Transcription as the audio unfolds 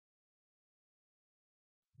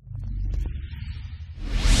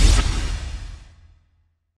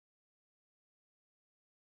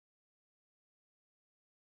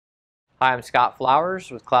Hi, I'm Scott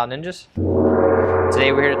Flowers with Cloud Ninjas.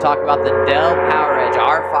 Today we're here to talk about the Dell PowerEdge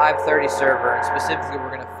R530 server, and specifically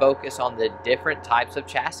we're going to focus on the different types of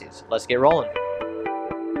chassis. Let's get rolling.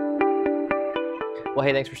 Well,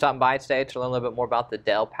 hey, thanks for stopping by today to learn a little bit more about the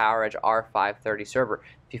Dell PowerEdge R530 server.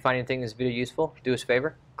 If you find anything in this video useful, do us a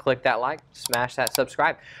favor, click that like, smash that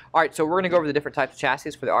subscribe. Alright, so we're going to go over the different types of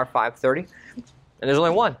chassis for the R530, and there's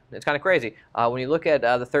only one. It's kind of crazy. When you look at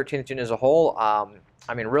the 13th gen as a whole,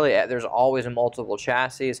 I mean, really, there's always multiple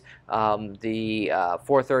chassis. The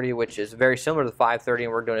 430, which is very similar to the 530,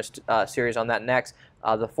 and we're doing a series on that next.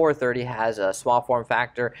 The 430 has a small form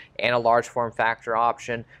factor and a large form factor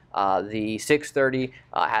option. The 630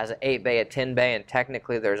 has an 8 bay, a 10 bay, and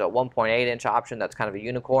technically there's a 1.8 inch option that's kind of a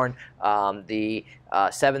unicorn. The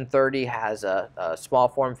 730 has a small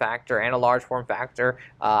form factor and a large form factor.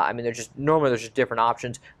 I mean, normally there's just different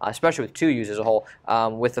options, especially with 2Us as a whole.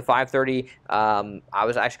 With the 530, I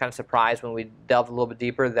was actually kind of surprised when we delved a little bit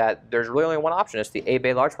deeper that there's really only one option. It's the 8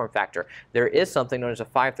 bay large form factor. There is something known as a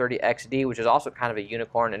 530 XD, which is also kind of a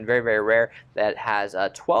unicorn and very, very rare, that has a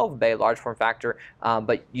 12 bay large form factor,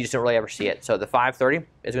 but you just don't really ever see it. So the 530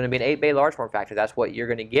 is going to be an 8 bay large form factor. That's what you're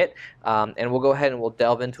going to get, and we'll go ahead and we'll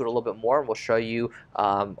delve into it a little bit more, and we'll show you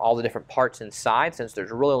all the different parts inside. Since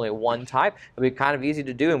there's really only one type, it'll be kind of easy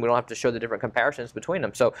to do, and we don't have to show the different comparisons between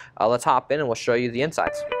them. So let's hop in and we'll show you the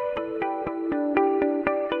insides.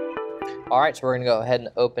 Alright, so we're going to go ahead and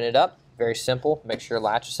open it up. Very simple. Make sure your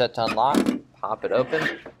latch is set to unlock. Pop it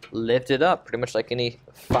open, lift it up, pretty much like any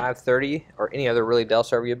 530 or any other really Dell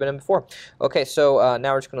server you've been in before. Okay, so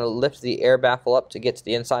now we're just going to lift the air baffle up to get to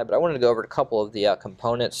the inside, but I wanted to go over a couple of the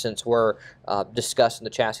components since we're discussing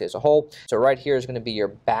the chassis as a whole. So right here is going to be your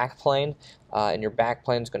back plane. And your back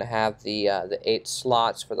plane is going to have the 8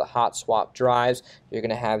 slots for the hot swap drives. You're going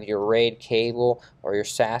to have your RAID cable or your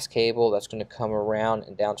SAS cable that's going to come around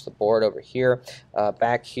and down to the board over here.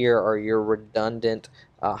 Back here are your redundant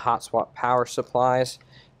hot swap power supplies.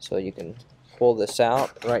 So you can pull this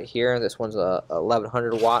out right here. This one's a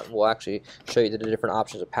 1100 watt, and we'll actually show you the different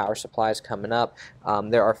options of power supplies coming up.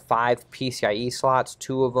 There are 5 PCIe slots.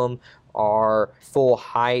 2 of them are full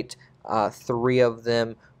height. 3 of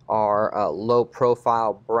them are low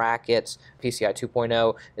profile brackets, PCIe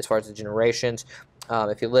 2.0 as far as the generations.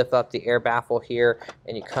 If you lift up the air baffle here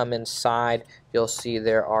and you come inside, you'll see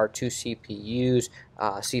there are 2 CPUs.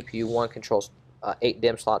 CPU 1 controls 8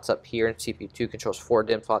 DIMM slots up here, and CPU 2 controls 4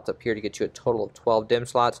 DIMM slots up here to get you a total of 12 DIMM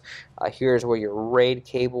slots. Here's where your RAID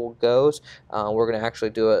cable goes. We're going to actually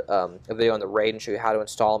do a video on the RAID and show you how to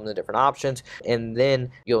install them in the different options. And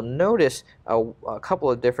then you'll notice a couple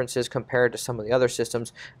of differences compared to some of the other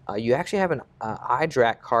systems. You actually have an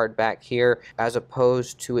iDRAC card back here as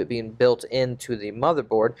opposed to it being built into the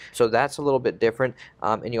motherboard. So that's a little bit different.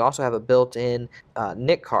 And you also have a built-in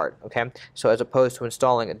NIC card. Okay, so as opposed to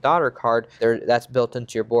installing a daughter card, that's built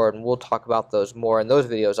into your board, and we'll talk about those more in those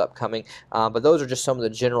videos upcoming. But those are just some of the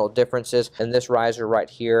general differences. And this riser right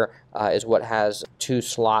here is what has 2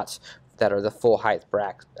 slots that are the full height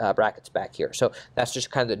brackets back here. So that's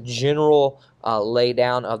just kind of the general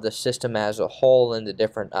laydown of the system as a whole and the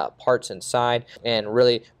different parts inside. And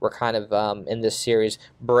really, we're kind of in this series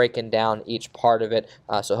breaking down each part of it.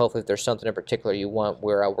 So hopefully, if there's something in particular you want,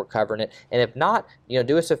 we're covering it. And if not,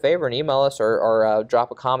 do us a favor and email us or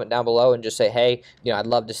drop a comment down below and just say, hey, I'd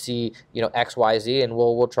love to see X, Y, Z, and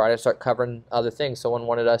we'll try to start covering other things. Someone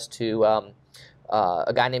wanted us to.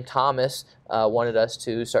 A guy named Thomas wanted us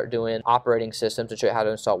to start doing operating systems to show you how to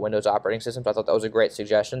install Windows operating systems. I thought that was a great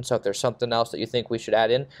suggestion. So if there's something else that you think we should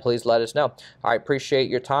add in, please let us know. All right, appreciate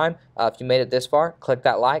your time. If you made it this far, click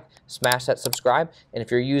that like, smash that subscribe. And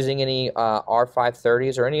if you're using any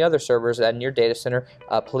R530s or any other servers in your data center,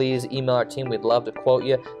 please email our team. We'd love to quote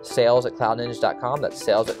you. sales@cloudninjas.com. That's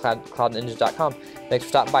sales@cloudninjas.com. Thanks for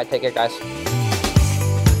stopping by. Take care, guys.